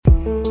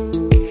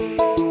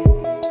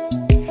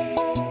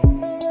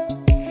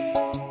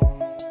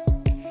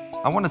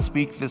I want to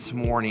speak this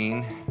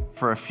morning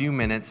for a few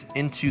minutes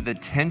into the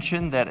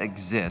tension that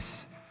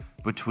exists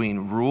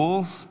between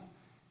rules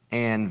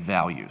and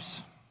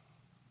values.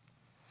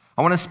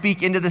 I want to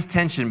speak into this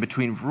tension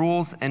between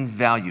rules and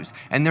values.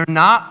 And they're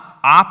not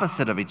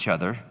opposite of each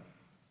other,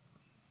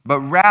 but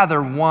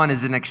rather one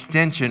is an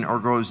extension or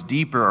goes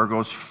deeper or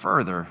goes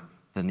further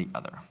than the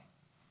other.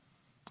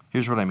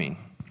 Here's what I mean.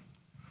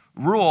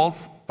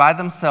 Rules by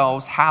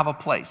themselves have a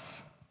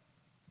place.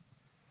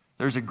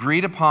 There's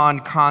agreed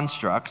upon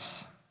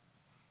constructs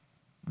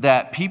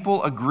that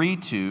people agree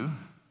to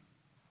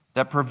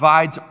that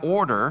provides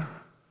order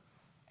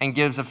and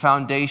gives a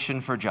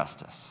foundation for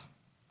justice.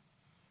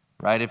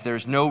 Right? If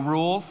there's no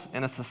rules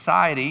in a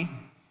society,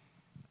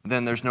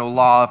 then there's no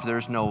law. If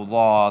there's no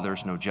law,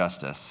 there's no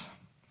justice.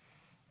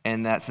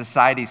 And that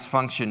societies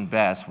function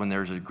best when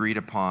there's an agreed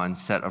upon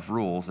set of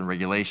rules and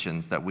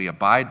regulations that we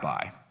abide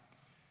by.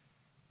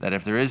 That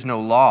if there is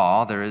no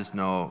law, there is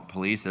no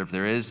police. If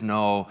there is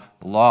no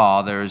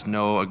law, there is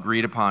no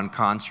agreed upon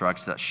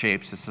constructs that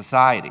shapes a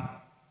society.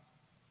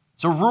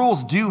 So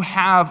rules do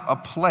have a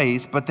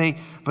place, but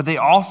they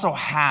also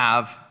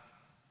have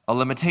a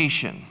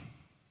limitation.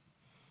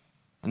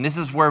 And this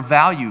is where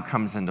value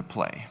comes into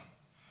play.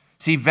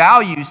 See,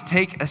 values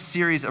take a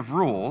series of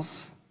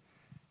rules,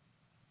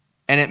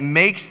 and it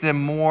makes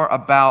them more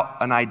about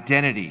an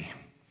identity.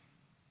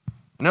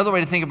 Another way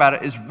to think about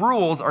it is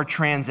rules are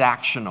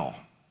transactional.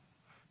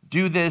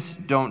 Do this,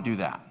 don't do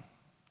that,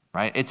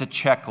 right? It's a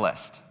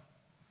checklist.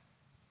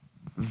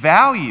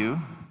 Value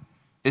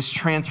is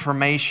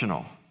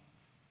transformational.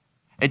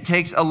 It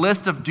takes a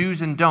list of do's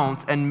and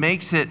don'ts and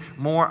makes it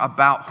more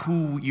about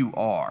who you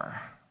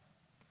are.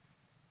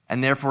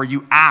 And therefore,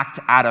 you act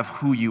out of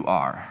who you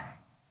are.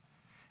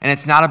 And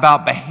it's not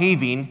about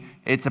behaving,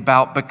 it's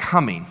about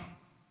becoming.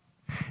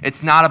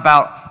 It's not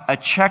about a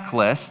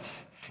checklist,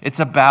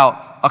 it's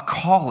about a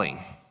calling.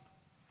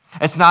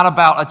 It's not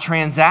about a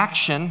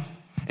transaction,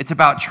 it's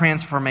about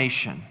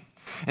transformation.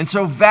 And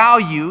so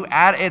value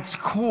at its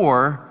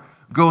core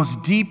goes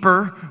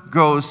deeper,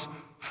 goes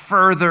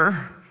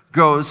further,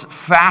 goes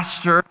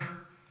faster,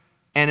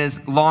 and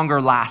is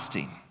longer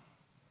lasting.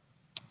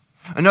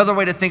 Another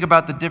way to think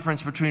about the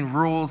difference between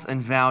rules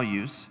and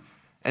values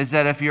is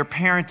that if you're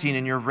parenting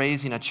and you're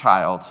raising a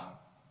child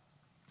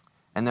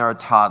and they're a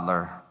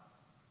toddler,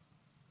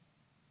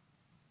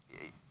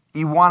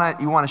 you want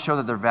to show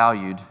that they're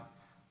valued,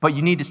 but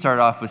you need to start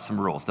off with some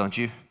rules, don't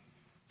you?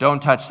 Don't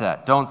touch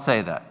that. Don't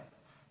say that.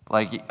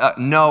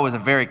 No is a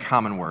very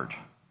common word,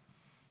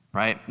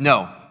 right?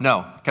 No.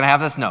 Can I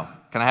have this? No.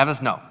 Can I have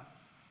this? No.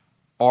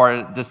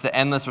 Or just the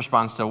endless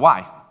response to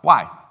why?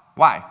 Why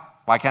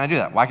can't I do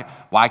that?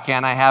 Why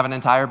can't I have an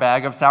entire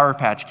bag of Sour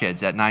Patch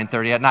Kids at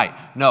 9:30 at night?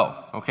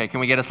 No. Okay, can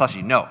we get a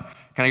slushie? No.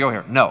 Can I go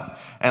here? No.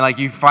 And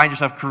you find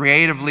yourself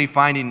creatively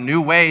finding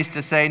new ways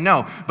to say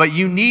no. But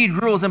you need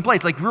rules in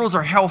place. Rules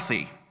are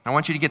healthy. I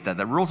want you to get that.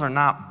 That rules are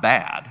not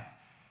bad.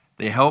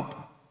 They help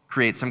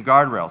create some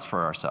guardrails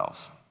for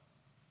ourselves.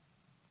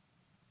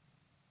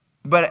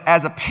 But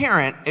as a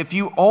parent, if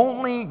you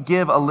only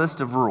give a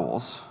list of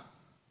rules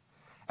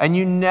and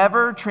you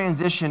never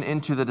transition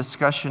into the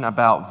discussion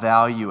about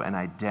value and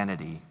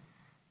identity,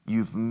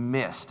 you've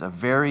missed a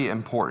very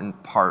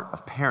important part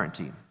of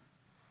parenting.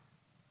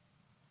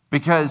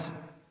 Because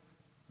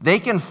they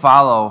can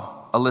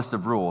follow a list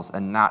of rules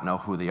and not know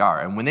who they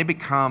are. And when they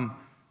become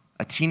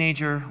a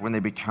teenager, when they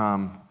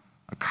become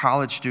a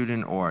college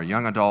student or a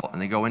young adult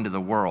and they go into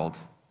the world,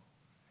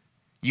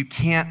 you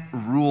can't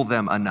rule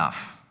them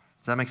enough.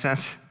 Does that make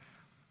sense?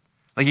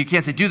 You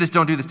can't say, do this,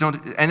 don't,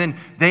 and then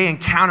they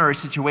encounter a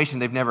situation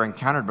they've never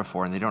encountered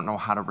before and they don't know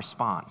how to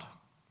respond.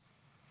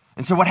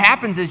 And so what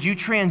happens is you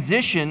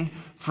transition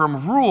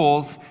from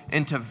rules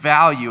into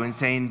value and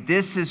saying,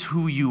 this is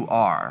who you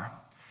are.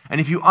 And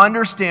if you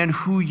understand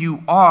who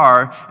you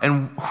are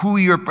and who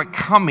you're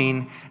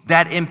becoming,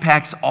 that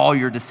impacts all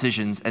your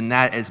decisions, and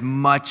that is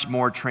much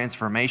more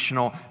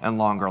transformational and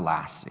longer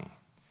lasting.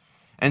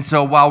 And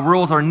so while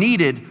rules are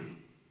needed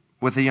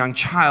with a young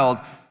child,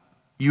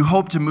 you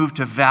hope to move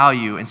to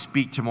value and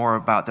speak to more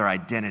about their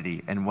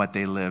identity and what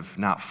they live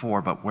not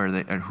for, but where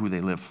they and who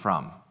they live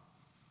from.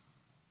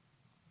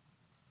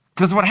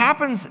 Because what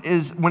happens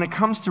is when it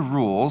comes to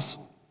rules,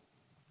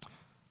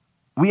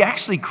 we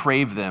actually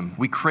crave them.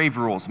 We crave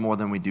rules more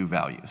than we do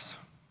values.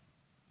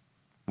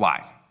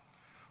 Why?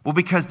 Well,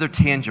 because they're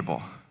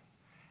tangible.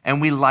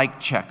 And we like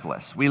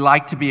checklists. We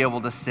like to be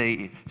able to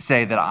say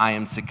that I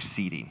am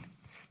succeeding.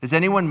 Does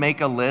anyone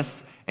make a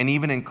list and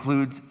even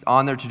include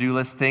on their to-do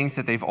list things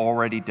that they've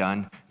already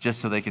done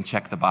just so they can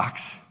check the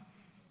box?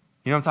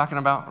 You know what I'm talking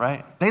about,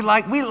 right?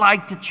 We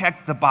like to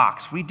check the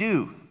box. We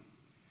do.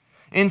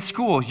 In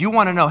school, you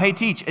want to know, hey,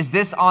 teach, is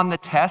this on the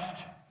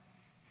test?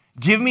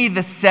 Give me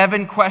the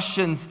 7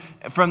 questions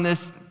from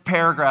this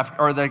paragraph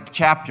or the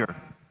chapter.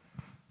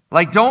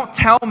 Don't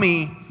tell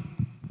me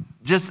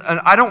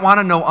I don't want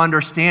to know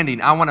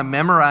understanding. I want to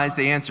memorize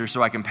the answer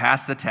so I can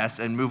pass the test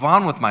and move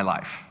on with my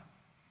life,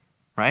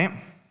 right?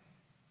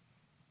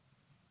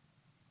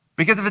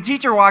 Because if a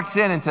teacher walks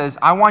in and says,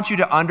 I want you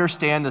to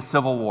understand the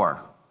Civil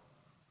War,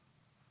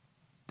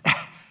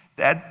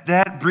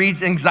 that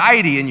breeds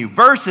anxiety in you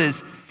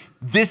versus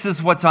this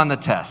is what's on the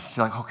test.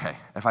 You're like, okay,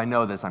 if I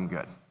know this, I'm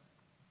good.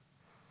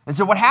 And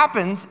so what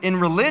happens in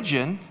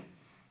religion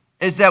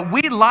is that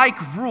we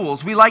like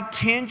rules. We like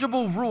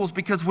tangible rules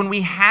because when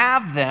we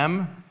have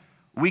them,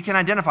 we can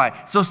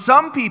identify. So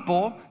some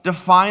people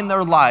define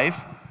their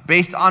life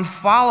based on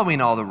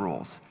following all the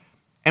rules.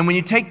 And when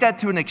you take that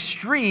to an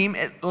extreme,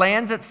 it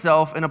lands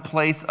itself in a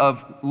place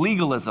of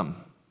legalism.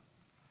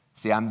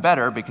 See, I'm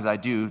better because I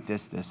do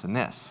this, this, and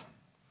this.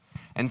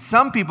 And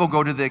some people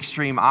go to the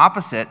extreme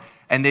opposite,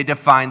 and they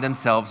define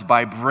themselves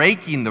by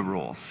breaking the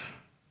rules.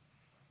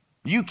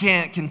 You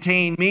can't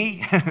contain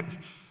me,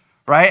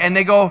 right? And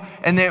they go,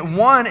 and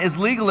one is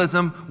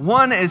legalism,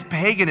 one is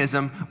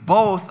paganism.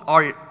 Both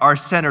are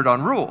centered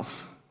on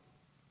rules,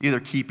 either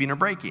keeping or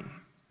breaking.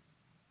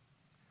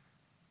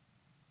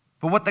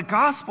 But what the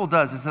gospel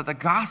does is that the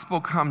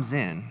gospel comes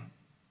in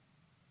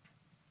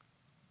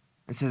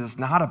and says it's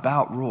not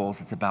about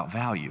rules, it's about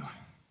value.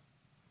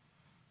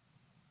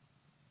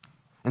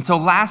 And so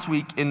last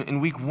week, in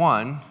week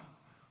 1,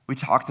 we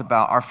talked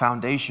about our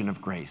foundation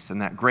of grace,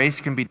 and that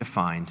grace can be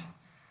defined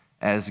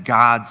as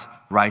God's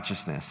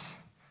righteousness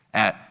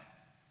at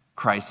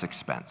Christ's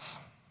expense,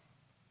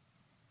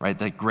 right?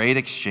 The great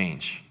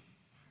exchange.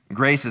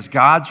 Grace is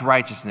God's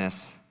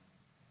righteousness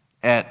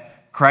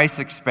at Christ's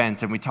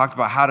expense, and we talked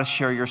about how to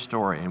share your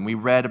story, and we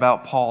read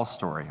about Paul's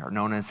story, or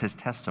known as his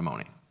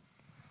testimony,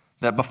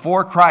 that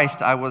before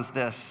Christ, I was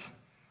this.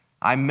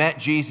 I met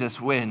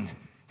Jesus when,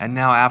 and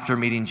now after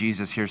meeting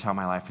Jesus, here's how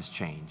my life has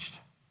changed.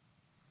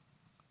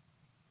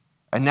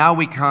 And now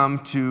we come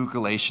to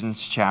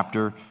Galatians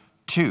chapter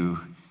 2,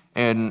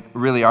 and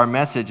really our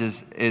message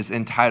is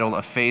entitled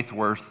A Faith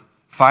Worth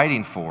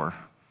Fighting For,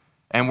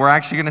 and we're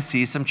actually going to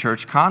see some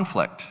church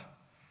conflict.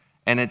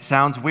 And it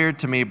sounds weird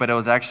to me, but it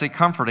was actually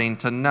comforting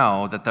to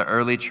know that the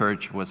early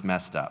church was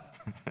messed up.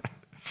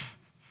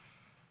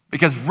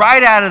 Because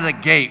right out of the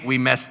gate, we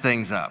messed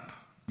things up.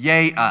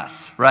 Yay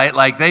us, right?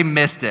 Like they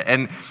missed it.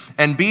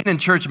 And being in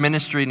church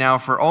ministry now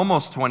for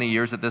almost 20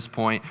 years at this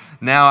point,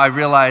 now I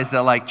realize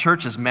that like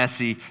church is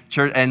messy.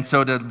 And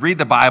so to read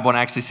the Bible and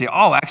actually say,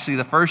 oh, actually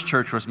the first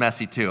church was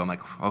messy too. I'm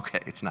like, okay,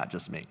 it's not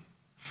just me,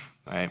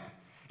 right?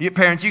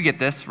 Parents, you get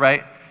this,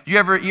 right? You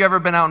ever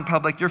been out in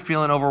public, you're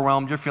feeling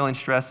overwhelmed, you're feeling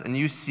stressed, and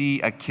you see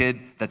a kid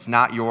that's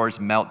not yours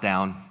melt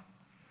down,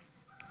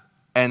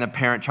 and a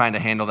parent trying to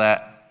handle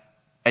that,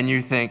 and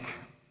you think,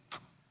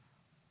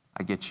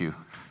 I get you.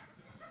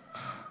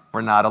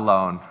 We're not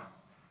alone.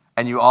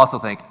 And you also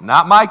think,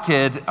 not my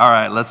kid. All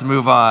right, let's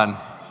move on.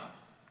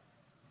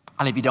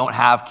 And if you don't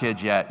have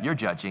kids yet, you're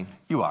judging.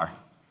 You are,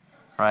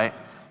 right?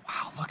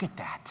 Wow, look at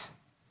that.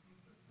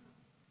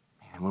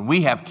 Man, when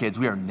we have kids,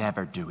 we are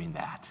never doing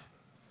that.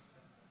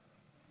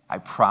 I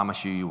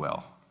promise you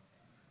will.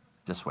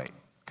 Just wait.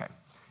 Okay.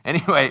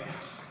 Anyway,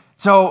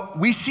 so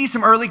we see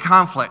some early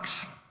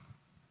conflicts,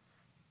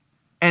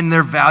 and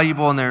they're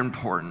valuable and they're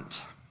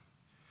important.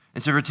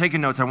 And so if you're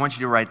taking notes, I want you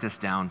to write this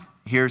down.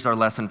 Here's our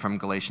lesson from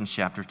Galatians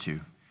chapter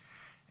 2,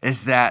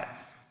 is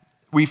that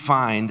we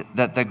find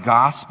that the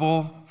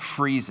gospel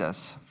frees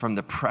us from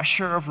the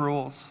pressure of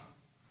rules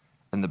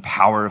and the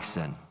power of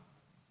sin.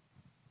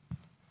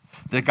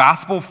 The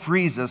gospel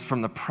frees us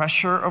from the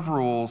pressure of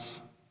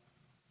rules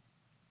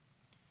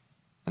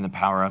and the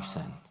power of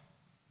sin.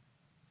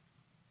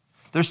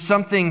 There's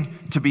something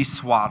to be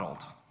swaddled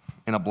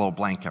in a blow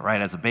blanket,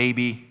 right? As a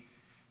baby,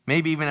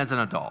 maybe even as an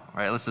adult,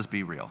 right? Let's just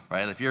be real,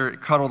 right? If you're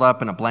cuddled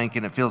up in a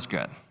blanket, it feels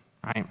good,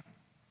 right?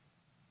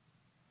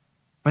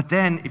 But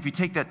then if you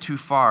take that too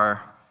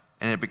far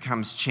and it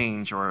becomes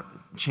chains or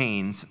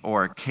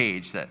a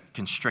cage that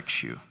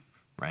constricts you,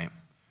 right?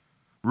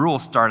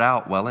 Rules start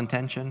out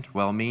well-intentioned,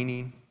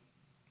 well-meaning,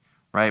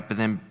 right? But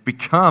then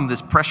become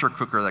this pressure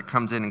cooker that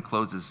comes in and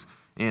closes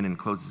in and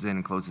closes in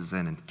and closes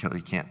in until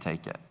you can't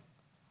take it.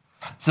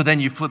 So then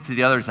you flip to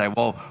the other side.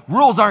 Well,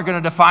 rules aren't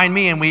going to define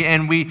me, and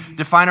we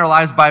define our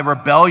lives by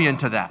rebellion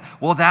to that.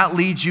 Well, that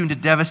leads you into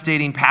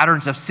devastating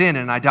patterns of sin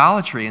and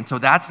idolatry, and so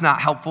that's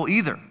not helpful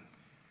either.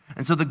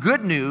 And so the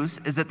good news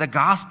is that the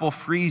gospel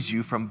frees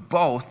you from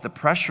both the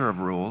pressure of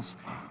rules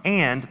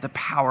and the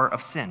power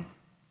of sin.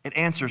 It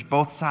answers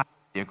both sides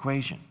of the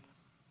equation.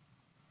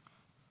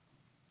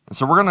 And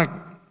so we're going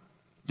to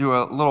do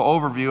a little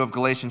overview of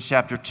Galatians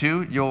chapter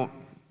 2. You'll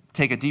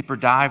take a deeper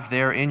dive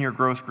there in your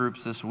growth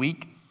groups this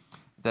week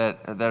that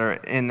are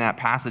in that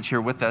passage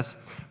here with us.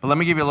 But let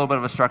me give you a little bit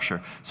of a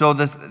structure. So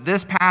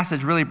this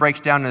passage really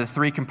breaks down into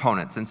 3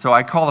 components. And so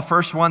I call the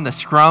first one the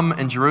scrum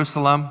in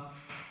Jerusalem.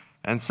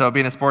 And so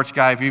being a sports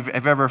guy, if you've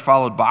ever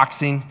followed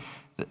boxing,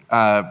 it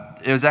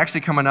was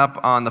actually coming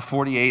up on the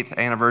 48th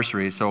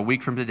anniversary, so a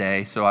week from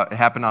today. So it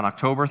happened on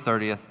October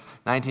 30th,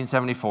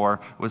 1974,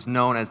 was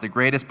known as the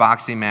greatest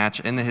boxing match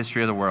in the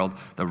history of the world,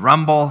 the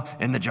Rumble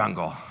in the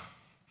Jungle.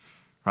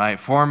 Right?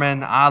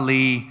 Foreman,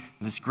 Ali,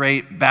 this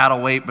great battle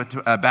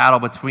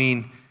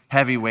between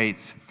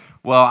heavyweights.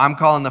 Well, I'm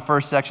calling the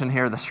first section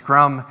here the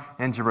scrum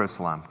in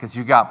Jerusalem, because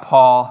you got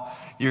Paul,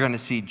 you're going to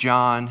see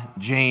John,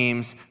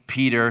 James,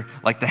 Peter,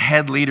 like the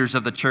head leaders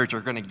of the church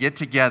are going to get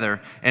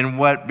together in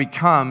what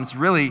becomes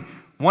really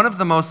one of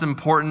the most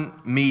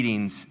important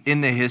meetings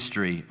in the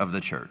history of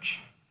the church.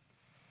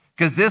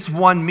 Because this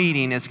one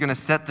meeting is going to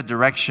set the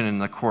direction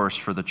and the course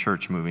for the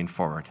church moving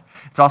forward.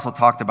 It's also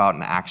talked about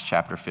in Acts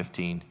chapter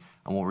 15,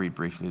 and we'll read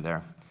briefly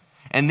there.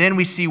 And then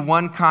we see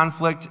one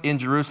conflict in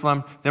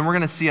Jerusalem. Then we're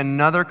going to see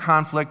another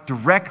conflict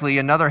directly,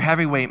 another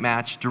heavyweight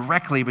match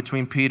directly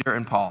between Peter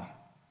and Paul.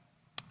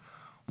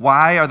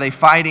 Why are they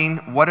fighting?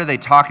 What are they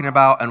talking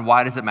about? And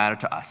why does it matter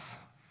to us?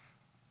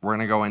 We're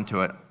going to go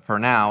into it. For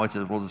now,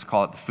 we'll just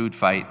call it the food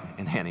fight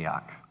in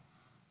Antioch.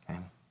 Okay?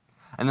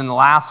 And then the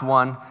last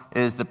one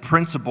is the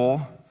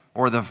principle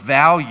or the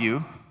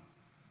value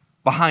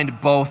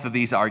behind both of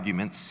these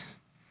arguments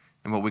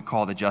in what we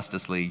call the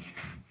Justice League.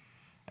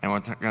 And we're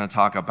going to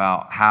talk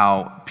about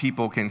how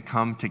people can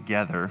come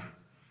together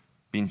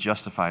being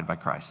justified by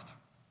Christ.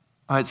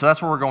 All right, so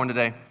that's where we're going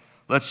today.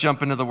 Let's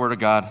jump into the Word of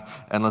God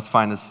and let's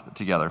find this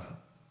together.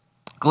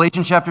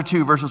 Galatians chapter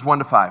 2, verses 1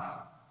 to 5.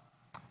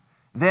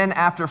 Then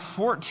after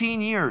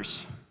 14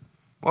 years,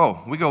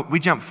 we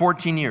jump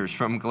 14 years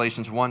from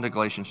Galatians 1 to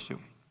Galatians 2.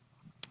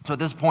 So at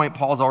this point,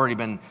 Paul's already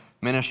been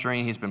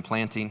ministering, he's been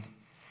planting.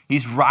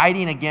 He's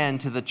writing again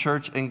to the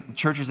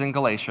churches in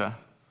Galatia,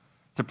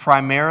 to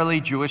primarily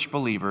Jewish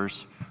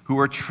believers who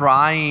are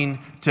trying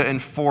to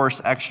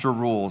enforce extra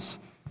rules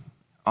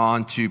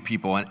onto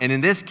people. And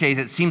in this case,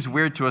 it seems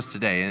weird to us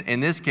today.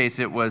 In this case,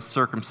 it was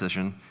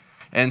circumcision.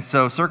 And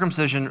so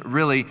circumcision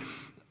really,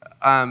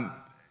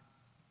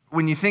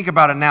 when you think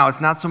about it now,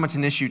 it's not so much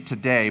an issue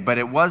today, but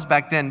it was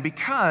back then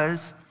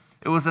because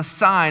it was a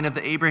sign of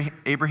the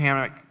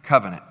Abrahamic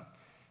covenant.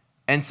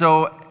 And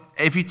so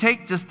if you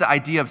take just the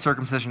idea of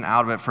circumcision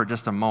out of it for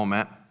just a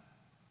moment,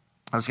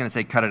 I was going to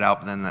say cut it out,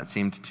 but then that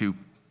seemed too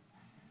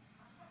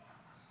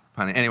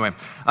funny. Anyway,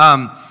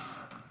 I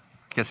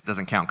guess it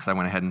doesn't count because I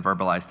went ahead and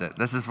verbalized it.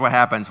 This is what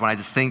happens when I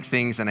just think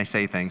things and I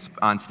say things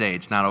on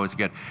stage. Not always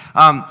good.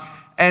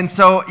 And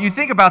so you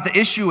think about the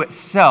issue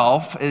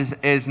itself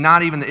is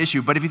not even the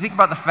issue, but if you think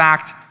about the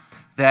fact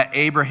that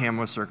Abraham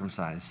was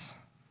circumcised,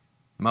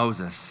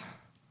 Moses,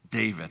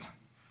 David,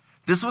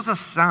 this was a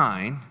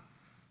sign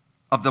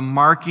of the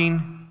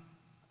marking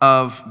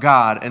of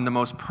God in the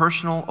most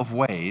personal of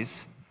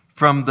ways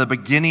from the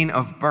beginning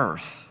of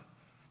birth.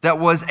 That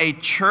was a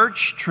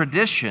church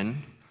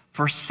tradition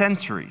for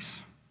centuries.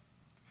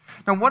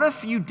 Now, what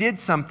if you did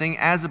something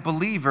as a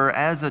believer,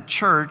 as a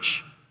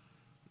church,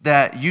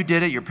 that you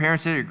did it, your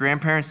parents did it, your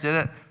grandparents did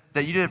it,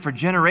 that you did it for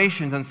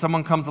generations, and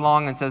someone comes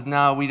along and says,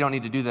 no, we don't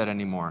need to do that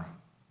anymore?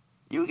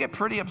 You get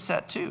pretty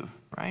upset too,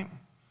 right?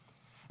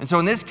 And so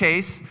in this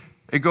case,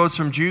 it goes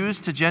from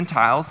Jews to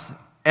Gentiles.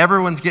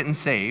 Everyone's getting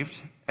saved.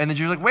 And the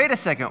Jews are like, wait a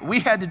second, we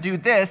had to do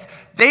this.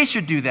 They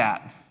should do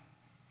that.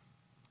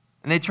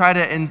 And they try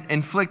to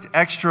inflict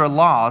extra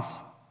laws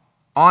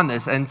on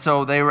this. And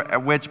so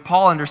which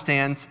Paul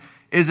understands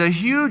is a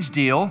huge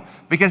deal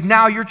because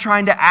now you're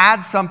trying to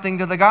add something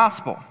to the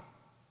gospel.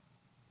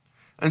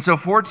 And so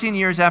 14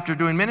 years after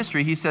doing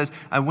ministry, he says,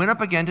 I went up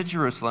again to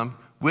Jerusalem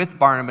with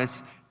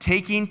Barnabas,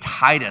 taking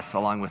Titus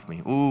along with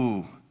me.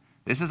 Ooh,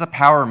 this is a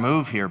power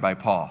move here by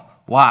Paul.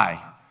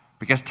 Why?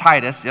 Because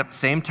Titus,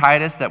 same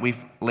Titus that we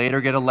later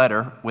get a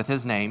letter with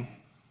his name,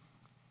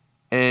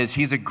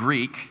 he's a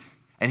Greek,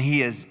 and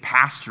he is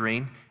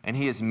pastoring, and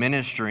he is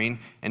ministering,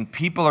 and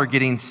people are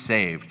getting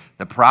saved.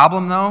 The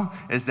problem, though,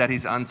 is that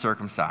he's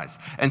uncircumcised.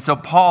 And so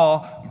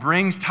Paul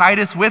brings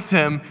Titus with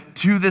him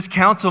to this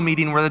council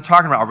meeting where they're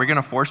talking about, are we going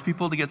to force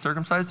people to get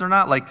circumcised or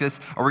not? Like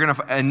this,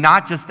 and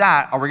not just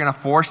that, are we going to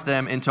force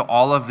them into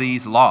all of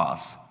these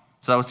laws?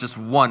 So that was just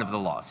one of the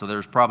laws. So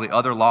there's probably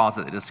other laws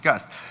that they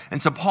discussed.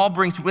 And so Paul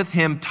brings with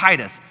him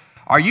Titus.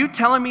 Are you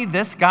telling me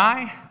this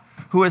guy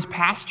who is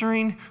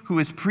pastoring, who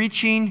is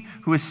preaching,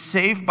 who is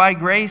saved by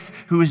grace,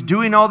 who is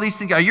doing all these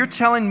things, are you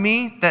telling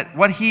me that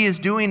what he is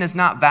doing is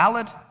not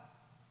valid?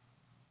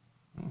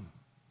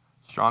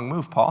 Strong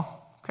move,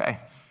 Paul. Okay.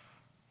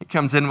 He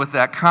comes in with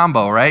that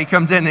combo, right? He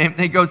comes in and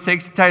he goes,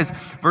 takes Titus.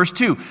 Verse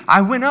 2,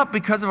 I went up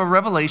because of a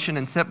revelation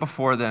and set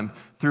before them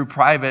through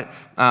privately,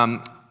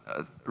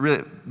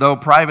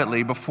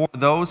 before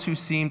those who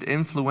seemed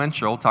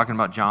influential, talking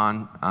about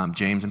John,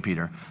 James, and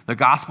Peter, the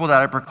gospel that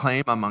I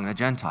proclaim among the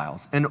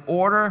Gentiles, in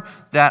order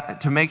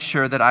to make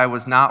sure that I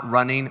was not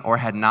running or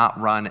had not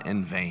run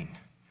in vain.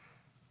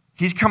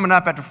 He's coming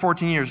up after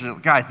 14 years.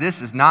 Guys,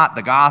 this is not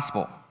the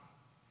gospel.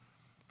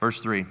 Verse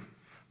 3,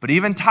 but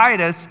even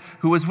Titus,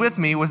 who was with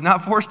me, was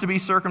not forced to be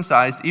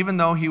circumcised, even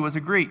though he was a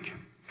Greek.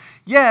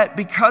 Yet,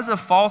 because of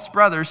false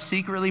brothers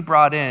secretly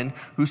brought in,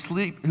 who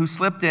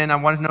slipped in, I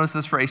want to notice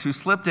this phrase, who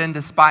slipped in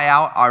to spy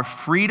out our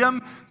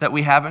freedom that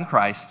we have in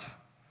Christ,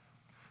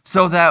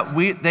 so that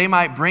they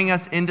might bring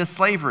us into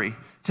slavery.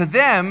 To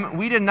them,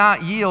 we did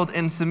not yield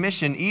in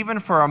submission,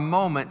 even for a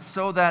moment,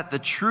 so that the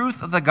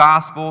truth of the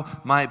gospel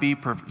might be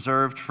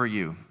preserved for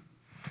you.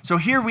 So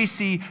here we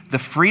see the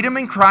freedom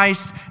in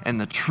Christ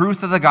and the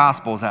truth of the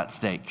gospel is at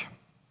stake.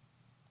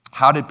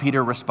 How did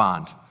Peter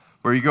respond?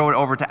 Where you go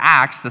over to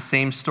Acts, the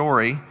same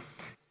story,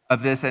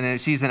 of this, and it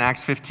sees in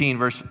Acts 15,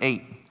 verse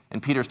 8,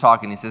 and Peter's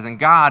talking. He says, "And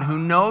God, who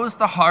knows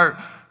the heart,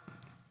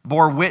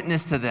 bore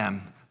witness to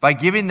them by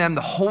giving them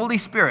the Holy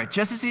Spirit,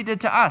 just as he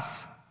did to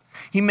us.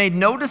 He made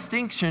no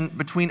distinction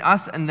between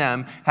us and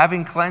them,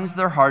 having cleansed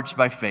their hearts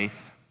by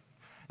faith.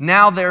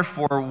 Now,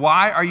 therefore,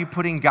 why are you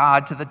putting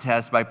God to the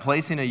test by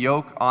placing a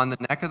yoke on the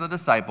neck of the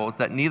disciples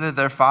that neither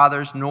their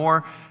fathers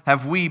nor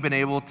have we been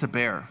able to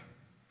bear?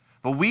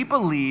 But we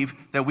believe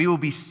that we will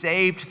be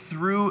saved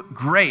through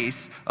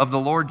grace of the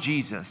Lord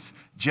Jesus,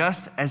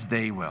 just as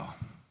they will."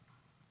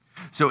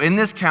 So in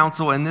this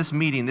council, in this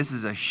meeting, this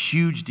is a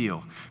huge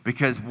deal,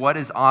 because what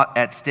is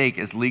at stake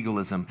is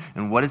legalism,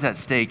 and what is at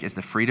stake is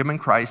the freedom in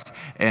Christ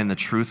and the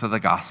truth of the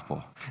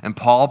gospel. And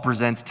Paul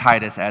presents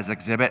Titus as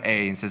Exhibit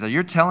A and says,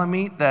 "You're telling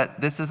me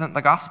that this isn't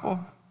the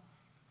gospel?"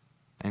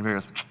 And he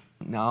goes,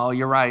 "No,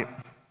 you're right.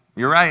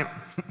 You're right."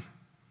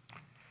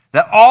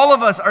 That all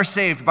of us are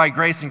saved by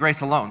grace and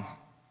grace alone.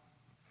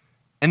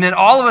 And then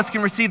all of us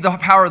can receive the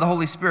power of the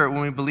Holy Spirit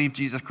when we believe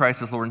Jesus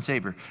Christ as Lord and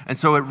Savior. And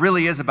so it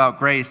really is about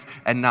grace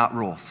and not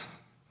rules.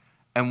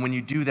 And when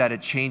you do that,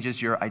 it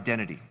changes your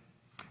identity.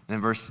 And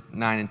then verse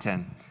 9 and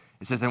 10,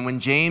 it says, "And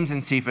when James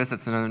and Cephas,"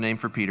 that's another name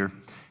for Peter,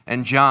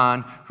 "and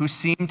John, who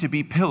seemed to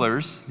be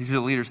pillars," these are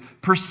the leaders,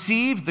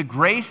 "perceived the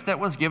grace that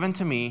was given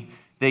to me,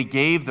 they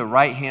gave the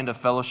right hand of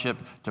fellowship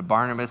to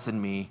Barnabas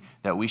and me,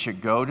 that we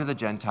should go to the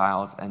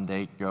Gentiles and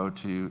they go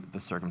to the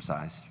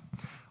circumcised.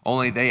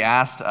 Only they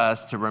asked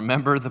us to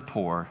remember the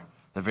poor,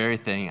 the very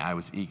thing I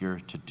was eager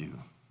to do."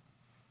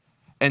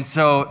 And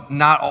so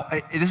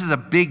this is a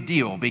big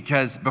deal,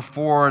 because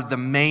before the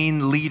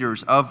main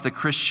leaders of the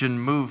Christian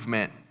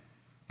movement,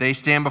 they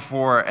stand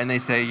before and they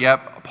say,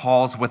 "Yep,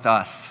 Paul's with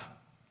us.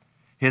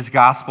 His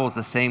gospel is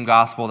the same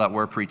gospel that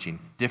we're preaching.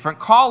 Different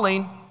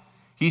calling.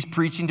 He's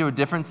preaching to a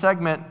different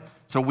segment,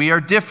 so we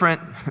are different."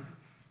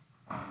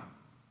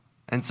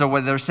 And so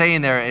what they're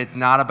saying there, it's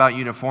not about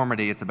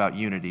uniformity, it's about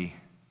unity.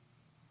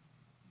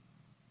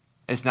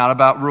 It's not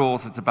about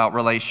rules, it's about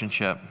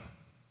relationship.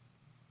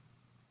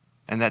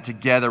 And that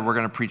together we're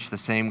going to preach the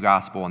same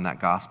gospel, and that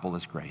gospel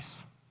is grace.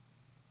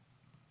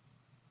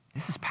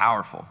 This is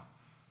powerful.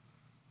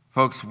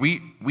 Folks,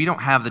 we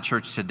don't have the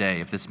church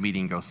today if this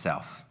meeting goes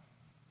south.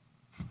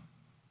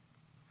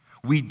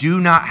 We do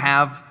not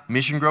have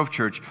Mission Grove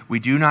Church. We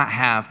do not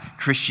have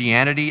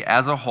Christianity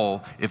as a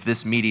whole if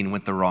this meeting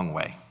went the wrong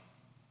way.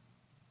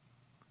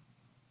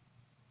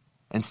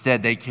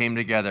 Instead, they came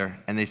together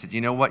and they said,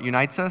 "You know what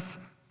unites us?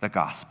 The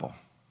gospel.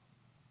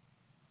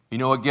 You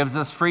know what gives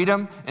us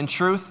freedom and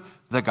truth?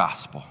 The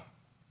gospel.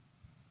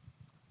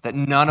 That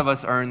none of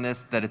us earn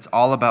this, that it's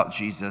all about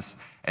Jesus,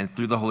 and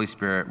through the Holy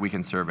Spirit, we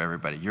can serve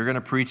everybody. You're going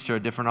to preach to a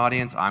different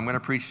audience. I'm going to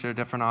preach to a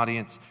different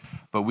audience,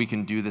 but we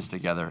can do this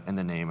together in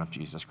the name of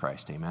Jesus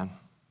Christ. Amen."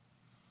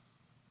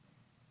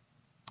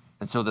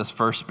 And so this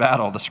first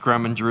battle, the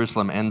scrum in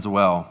Jerusalem, ends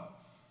well.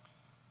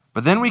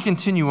 But then we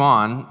continue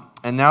on,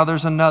 and now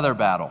there's another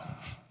battle.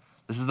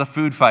 This is the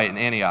food fight in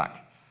Antioch.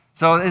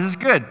 So this is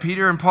good.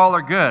 Peter and Paul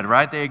are good,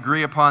 right? They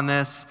agree upon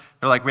this.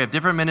 They're like, we have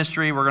different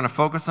ministry. We're going to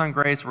focus on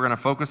grace. We're going to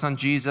focus on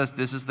Jesus.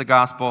 This is the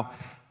gospel.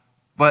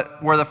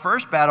 But where the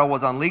first battle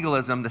was on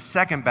legalism, the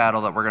second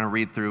battle that we're going to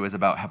read through is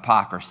about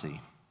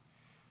hypocrisy.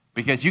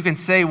 Because you can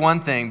say one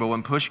thing, but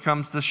when push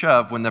comes to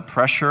shove, when the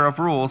pressure of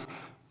rules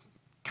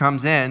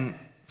comes in,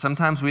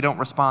 sometimes we don't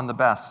respond the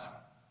best.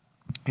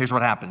 Here's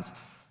what happens.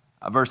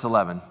 Verse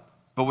 11.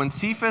 "But when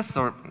Cephas,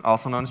 or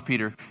also known as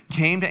Peter,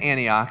 came to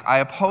Antioch, I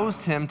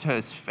opposed him to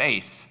his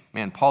face."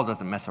 Man, Paul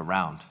doesn't mess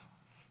around.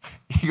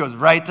 He goes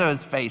right to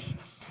his face.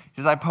 He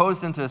says, "I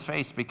opposed him to his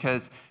face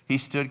because he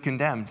stood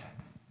condemned.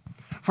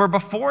 For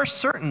before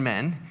certain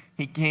men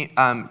he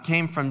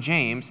came from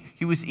James,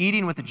 he was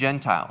eating with the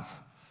Gentiles.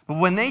 But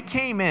when they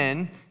came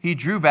in, he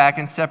drew back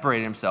and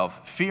separated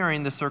himself,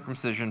 fearing the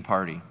circumcision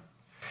party.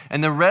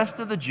 And the rest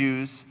of the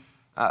Jews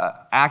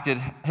acted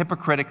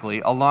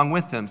hypocritically along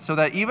with them, so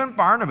that even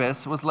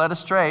Barnabas was led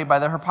astray by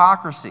their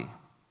hypocrisy."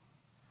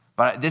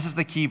 But this is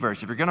the key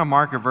verse. If you're going to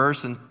mark a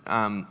verse in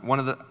one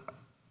of the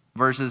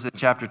verses in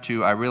chapter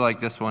 2, I really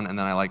like this one, and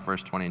then I like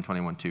verse 20 and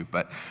 21 too.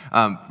 But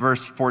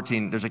verse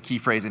 14, there's a key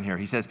phrase in here.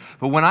 He says,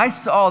 "But when I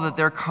saw that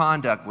their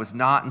conduct was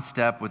not in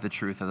step with the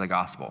truth of the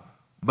gospel."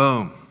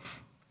 Boom.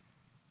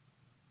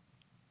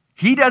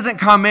 He doesn't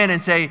come in and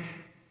say,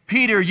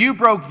 "Peter, you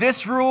broke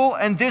this rule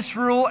and this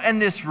rule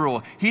and this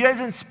rule." He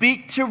doesn't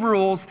speak to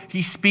rules,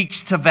 he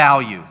speaks to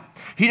value.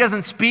 He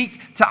doesn't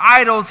speak to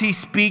idols, he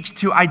speaks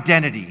to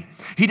identity.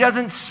 He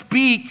doesn't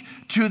speak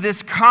to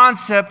this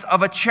concept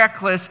of a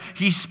checklist,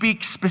 he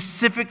speaks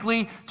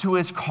specifically to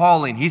his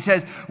calling. He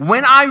says,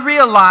 "When I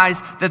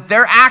realized that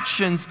their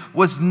actions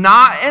was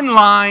not in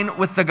line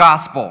with the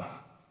gospel,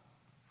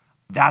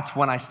 that's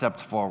when I stepped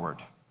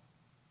forward."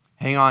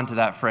 Hang on to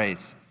that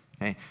phrase.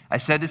 Okay. "I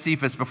said to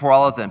Cephas before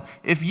all of them,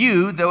 if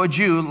you, though a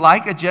Jew,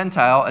 like a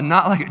Gentile and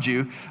not like a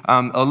Jew,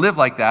 live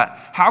like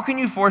that, how can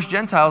you force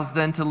Gentiles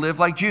then to live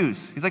like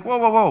Jews?" He's like,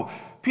 whoa.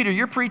 Peter,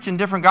 you're preaching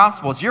different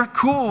gospels. You're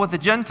cool with the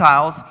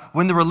Gentiles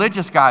when the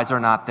religious guys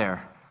are not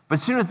there. But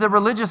as soon as the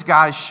religious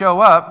guys show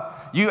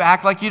up, you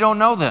act like you don't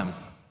know them.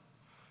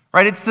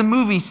 right? It's the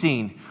movie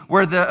scene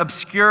where the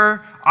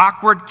obscure,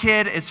 awkward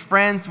kid is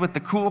friends with the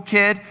cool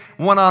kid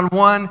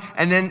one-on-one,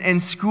 and then in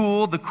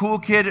school, the cool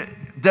kid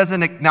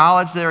doesn't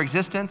acknowledge their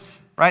existence,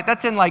 right?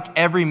 That's in like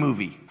every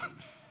movie.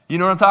 You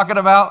know what I'm talking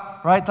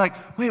about, right? Like,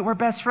 wait, we're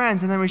best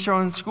friends, and then we show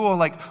in school,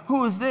 like,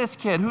 who is this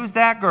kid? Who's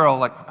that girl?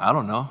 Like, I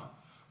don't know.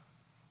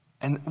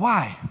 And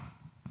why?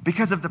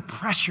 Because of the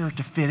pressure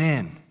to fit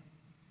in.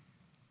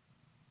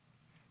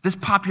 This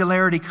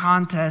popularity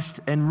contest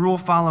and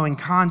rule-following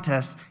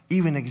contest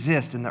even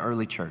exist in the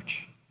early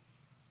church.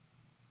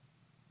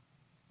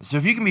 So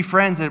if you can be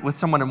friends with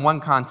someone in one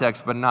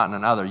context but not in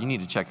another, you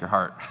need to check your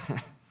heart.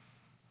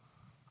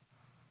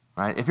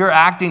 Right? If you're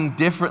acting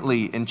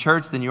differently in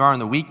church than you are on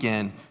the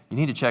weekend, you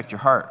need to check your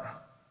heart.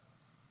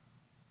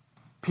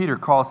 Peter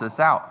calls this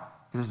out.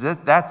 He says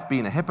that's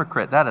being a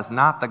hypocrite. That is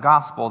not the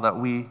gospel that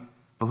we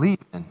believe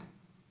in.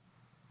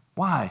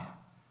 Why?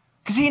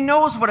 Because he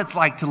knows what it's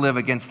like to live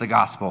against the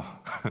gospel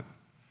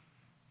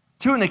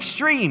to an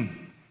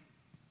extreme.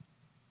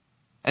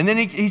 And then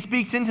he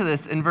speaks into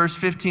this in verse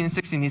 15 and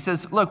 16. He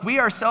says, look, we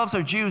ourselves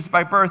are Jews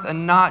by birth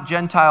and not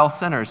Gentile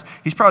sinners.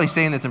 He's probably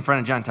saying this in front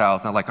of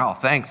Gentiles. And I'm like, oh,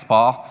 thanks,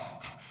 Paul.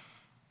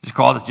 Just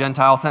call us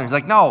Gentile sinners. He's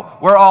like, no,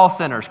 we're all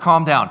sinners.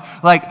 Calm down.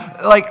 Like,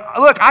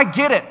 look, I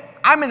get it.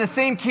 I'm in the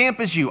same camp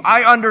as you.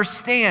 I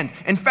understand.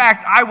 In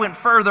fact, I went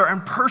further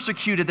and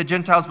persecuted the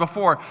Gentiles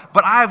before,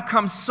 but I've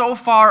come so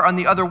far on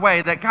the other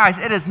way that, guys,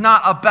 it is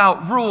not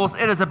about rules.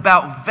 It is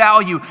about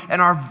value,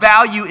 and our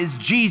value is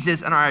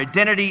Jesus, and our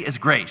identity is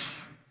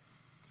grace.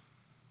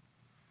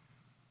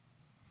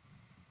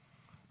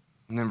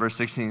 And then verse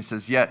 16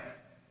 says, yet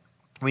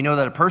we know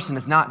that a person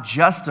is not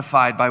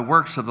justified by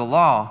works of the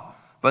law,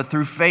 but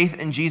through faith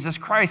in Jesus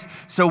Christ.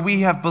 So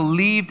we have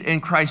believed in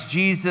Christ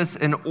Jesus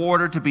in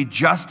order to be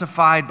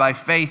justified by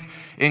faith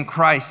in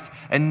Christ,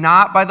 and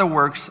not by the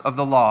works of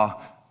the law,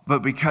 but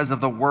because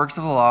of the works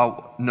of the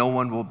law, no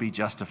one will be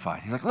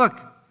justified. He's like, look,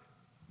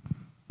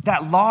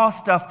 that law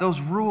stuff,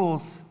 those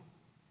rules,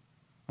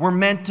 were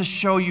meant to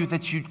show you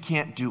that you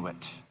can't do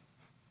it.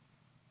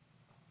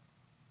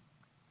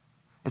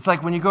 It's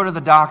like when you go to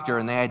the doctor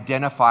and they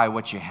identify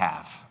what you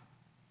have.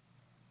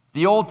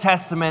 The Old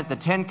Testament, the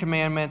Ten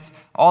Commandments,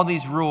 all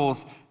these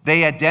rules,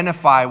 they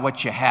identify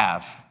what you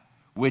have,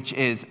 which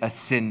is a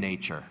sin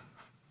nature.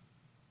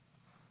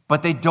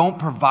 But they don't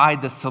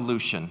provide the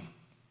solution.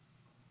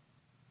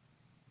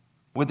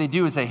 What they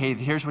do is say, hey,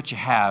 here's what you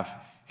have,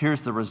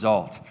 here's the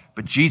result.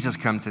 But Jesus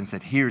comes and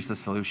said, here's the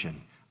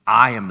solution.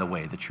 I am the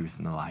way, the truth,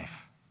 and the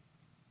life.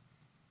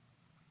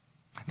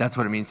 That's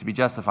what it means to be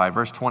justified.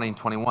 Verse 20 and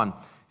 21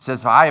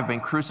 says, I have been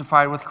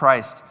crucified with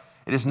Christ.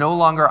 It is no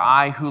longer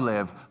I who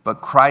live,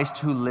 but Christ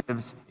who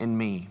lives in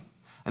me.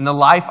 And the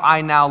life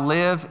I now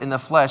live in the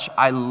flesh,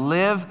 I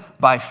live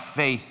by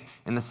faith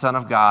in the Son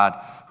of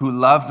God, who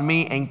loved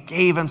me and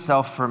gave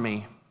himself for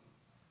me.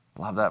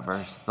 Love that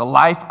verse. The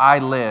life I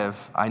live,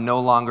 I no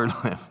longer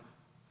live,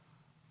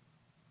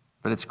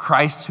 but it's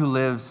Christ who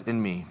lives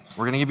in me.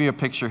 We're going to give you a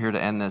picture here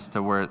to end this,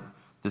 to where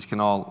this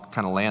can all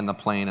kind of land the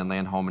plane and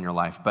land home in your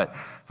life. But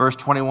verse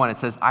 21, it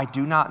says, I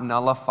do not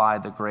nullify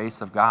the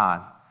grace of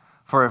God.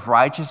 For if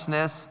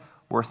righteousness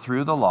were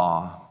through the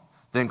law,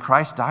 then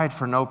Christ died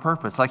for no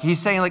purpose. Like he's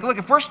saying, like, look,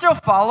 if we're still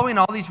following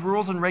all these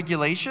rules and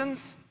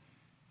regulations,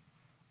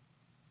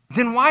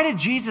 then why did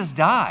Jesus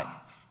die?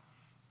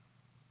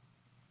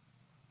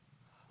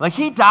 Like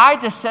he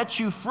died to set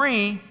you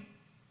free.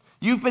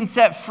 You've been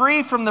set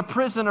free from the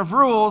prison of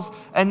rules,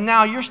 and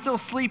now you're still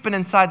sleeping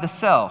inside the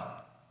cell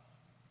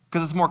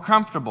because it's more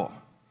comfortable.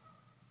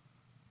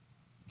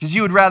 Because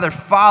you would rather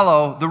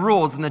follow the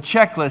rules and the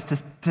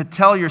checklist to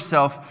tell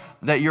yourself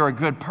that you're a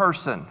good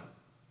person.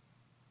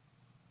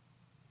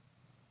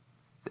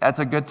 That's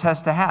a good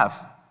test to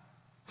have.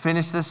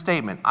 Finish this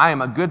statement. I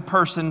am a good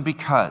person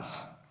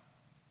because.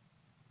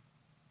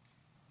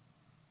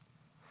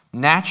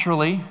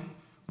 Naturally,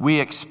 we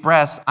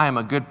express, I am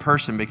a good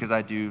person because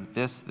I do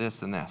this,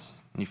 this, and this.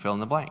 And you fill in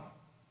the blank.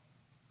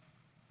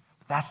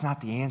 But that's not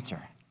the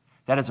answer.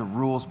 That is a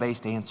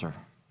rules-based answer.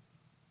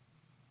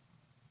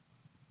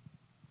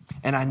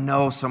 And I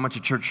know so much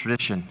of church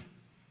tradition,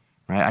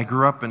 right? I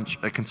grew up in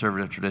a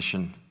conservative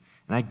tradition,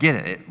 and I get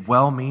it,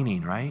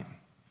 well-meaning, right?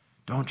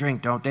 Don't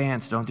drink, don't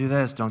dance, don't do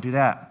this, don't do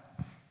that.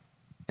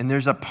 And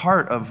there's a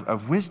part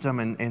of wisdom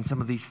in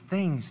some of these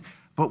things,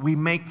 but we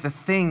make the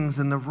things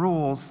and the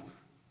rules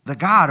the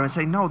God, and we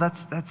say, no,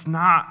 that's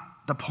not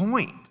the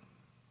point.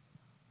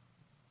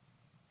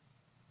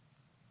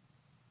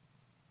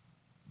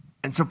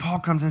 And so Paul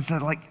comes and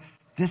said, like,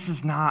 this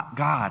is not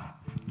God.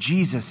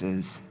 Jesus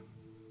is.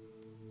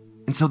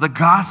 And so the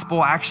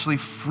gospel actually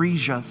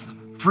frees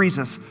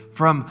us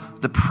from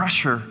the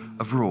pressure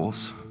of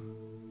rules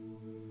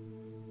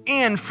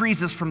and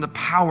frees us from the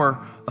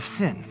power of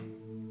sin.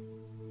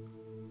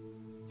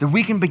 That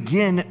we can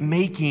begin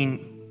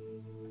making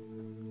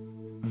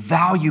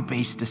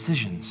value-based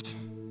decisions.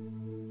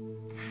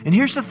 And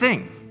here's the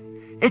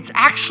thing. It's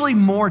actually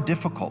more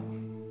difficult.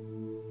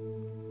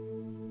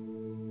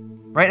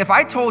 Right? If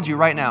I told you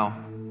right now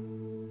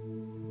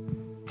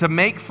to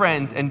make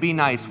friends and be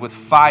nice with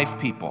 5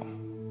 people,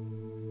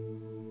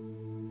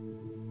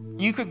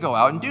 you could go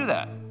out and do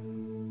that.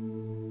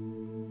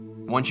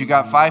 Once you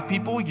got 5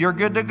 people, you're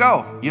good to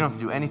go. You don't have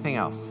to do anything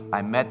else.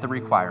 I met the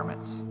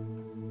requirements.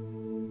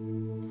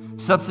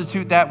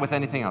 Substitute that with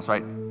anything else,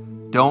 right?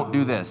 Don't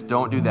do this,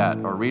 don't do that,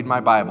 or read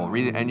my Bible,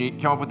 read it, and you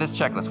come up with this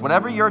checklist.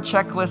 Whatever your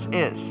checklist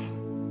is,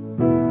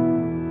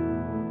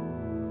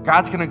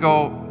 God's going to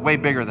go way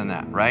bigger than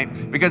that,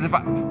 right? Because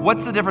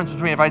what's the difference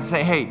between if I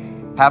say, hey,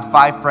 have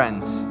 5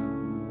 friends,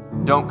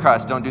 don't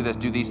cuss, don't do this,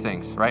 do these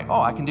things, right?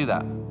 Oh, I can do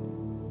that.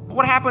 But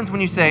what happens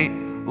when you say,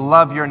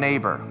 love your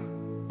neighbor?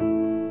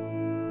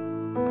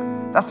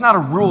 That's not a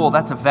rule,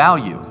 that's a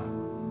value.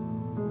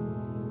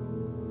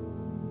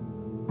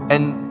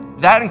 And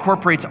that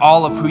incorporates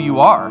all of who you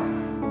are.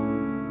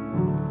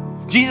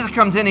 Jesus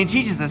comes in and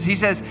he teaches us. He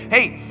says,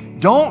 hey,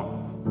 don't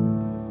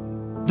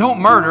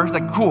murder. It's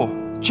like,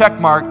 cool, check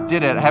mark,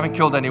 did it. I haven't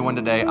killed anyone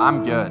today.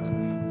 I'm good.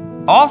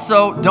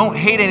 Also, don't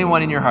hate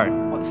anyone in your heart.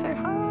 Well, say,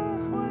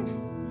 what?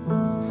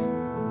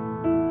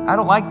 I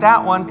don't like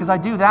that one because I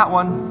do that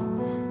one.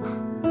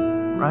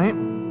 Right?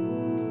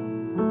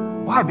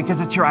 Why?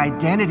 Because it's your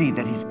identity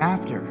that he's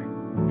after.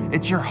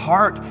 It's your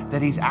heart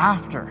that he's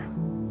after.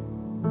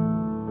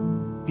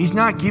 He's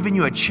not giving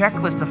you a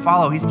checklist to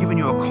follow. He's giving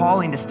you a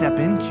calling to step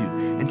into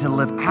and to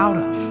live out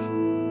of.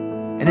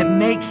 And it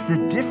makes the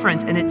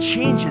difference and it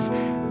changes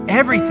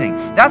everything.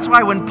 That's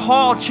why when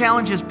Paul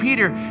challenges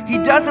Peter, he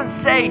doesn't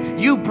say,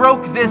 you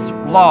broke this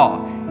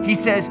law. He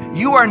says,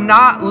 you are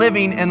not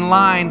living in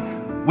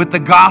line with the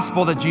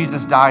gospel that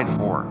Jesus died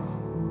for.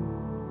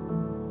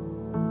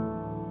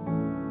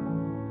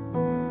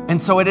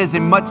 And so it is a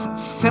much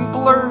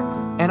simpler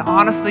and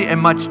honestly a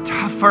much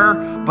tougher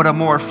but a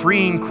more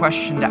freeing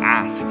question to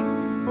ask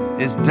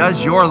is,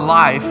 does your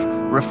life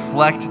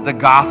reflect the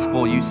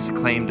gospel you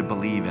claim to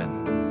believe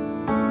in?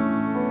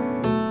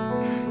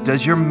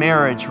 Does your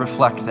marriage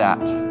reflect that?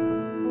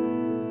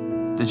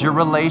 Does your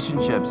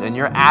relationships and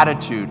your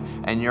attitude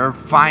and your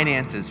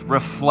finances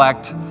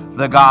reflect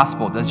the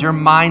gospel? Does your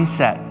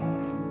mindset,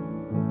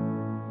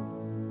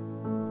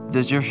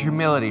 does your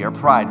humility or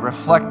pride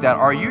reflect that?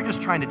 Or are you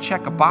just trying to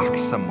check a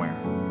box somewhere?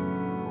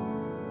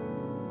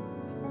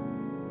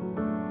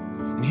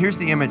 And here's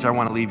the image I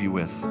want to leave you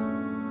with.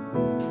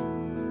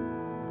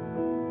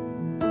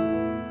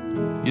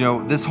 You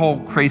know, this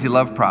whole crazy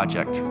love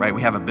project, right?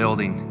 We have a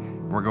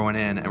building, we're going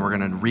in and we're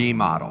going to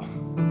remodel.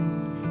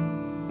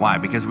 Why?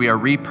 Because we are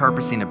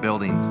repurposing a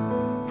building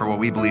for what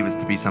we believe is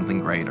to be something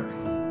greater.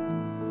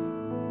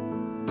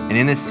 And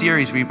in this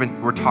series,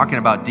 we're talking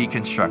about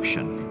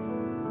deconstruction.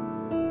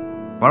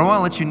 But I want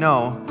to let you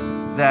know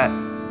that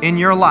in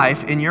your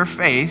life, in your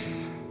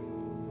faith,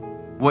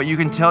 what you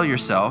can tell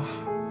yourself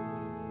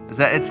is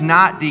that it's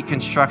not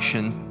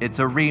deconstruction, it's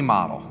a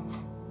remodel.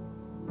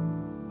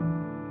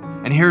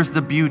 And here's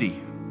the beauty.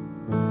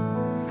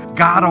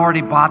 God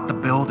already bought the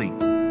building.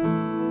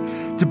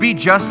 To be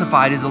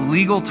justified is a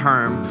legal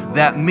term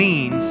that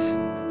means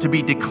to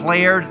be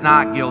declared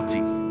not guilty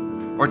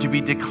or to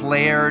be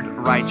declared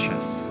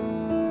righteous.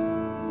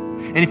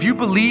 And if you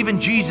believe in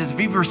Jesus, if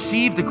you've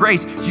received the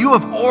grace, you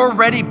have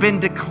already been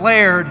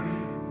declared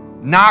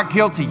not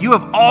guilty. You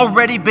have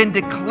already been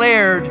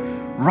declared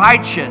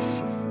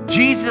righteous.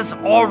 Jesus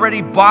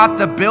already bought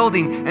the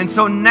building. And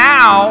so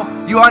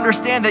now you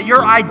understand that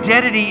your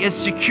identity is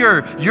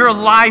secure. Your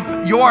life,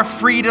 your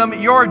freedom,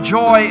 your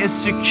joy is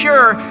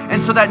secure.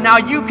 And so that now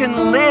you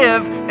can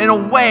live in a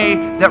way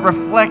that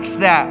reflects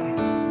that.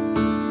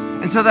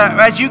 And so that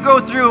as you go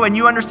through and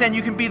you understand,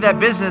 you can be that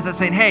business that's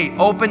saying, hey,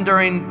 open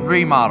during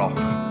remodel.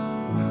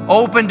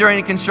 Open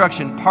during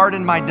construction.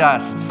 Pardon my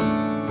dust.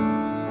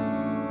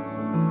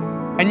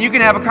 And you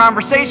can have a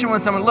conversation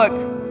with someone, look,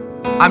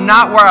 I'm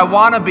not where I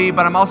want to be,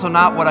 but I'm also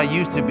not what I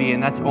used to be,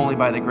 and that's only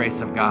by the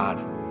grace of God.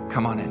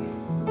 Come on in.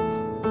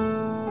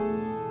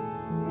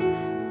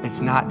 It's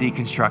not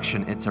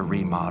deconstruction, it's a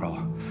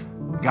remodel.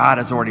 God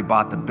has already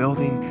bought the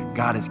building.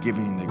 God has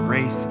given you the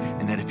grace,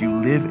 and that if you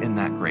live in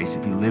that grace,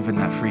 if you live in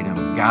that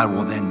freedom, God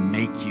will then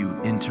make you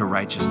into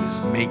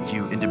righteousness, make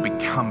you into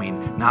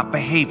becoming, not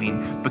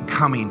behaving,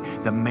 becoming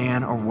the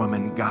man or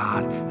woman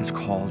God has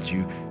called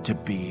you to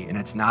be. And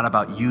it's not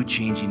about you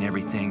changing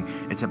everything.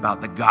 It's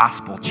about the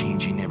gospel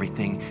changing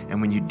everything.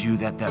 And when you do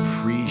that, that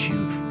frees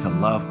you to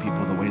love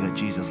people the way that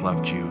Jesus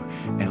loved you.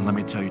 And let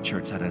me tell you,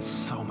 church, that is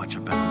so much a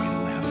better way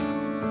to live.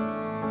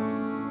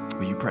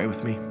 Will you pray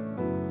with me?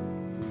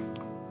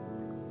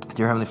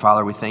 Dear Heavenly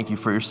Father, we thank you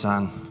for your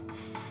Son.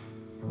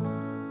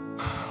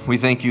 We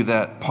thank you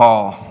that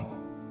Paul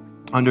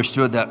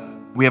understood that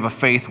we have a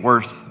faith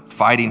worth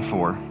fighting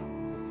for.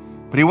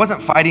 But he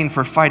wasn't fighting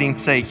for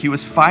fighting's sake. He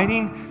was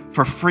fighting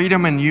for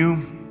freedom in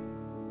you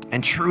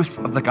and truth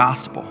of the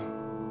gospel.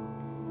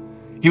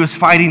 He was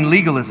fighting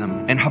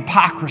legalism and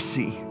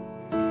hypocrisy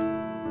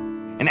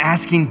and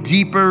asking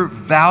deeper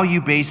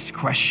value-based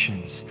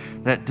questions.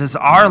 That does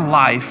our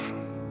life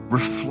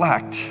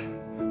reflect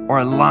or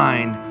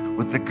align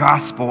with the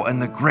gospel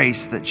and the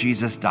grace that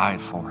Jesus died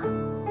for?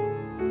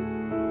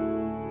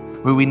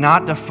 May we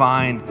not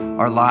define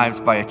our lives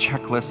by a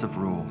checklist of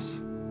rules,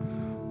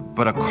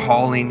 but a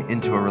calling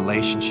into a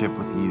relationship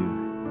with you.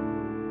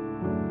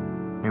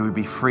 May we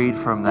be freed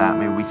from that.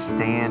 May we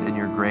stand in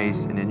your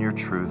grace and in your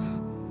truth.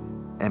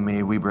 And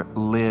may we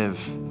live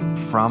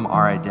from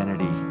our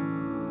identity,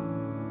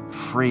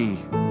 free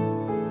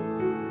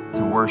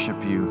to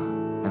worship you.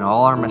 In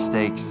all our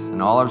mistakes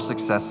and all our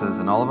successes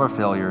and all of our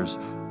failures,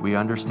 we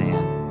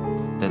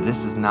understand that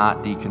this is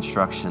not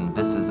deconstruction,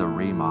 this is a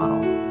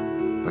remodel.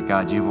 But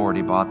God, you've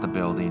already bought the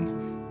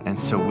building, and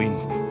so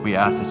we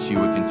ask that you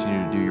would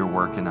continue to do your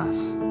work in us.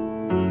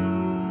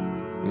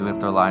 We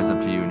lift our lives up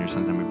to you. In your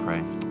son's name we pray.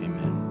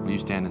 Amen. Will you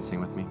stand and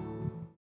sing with me?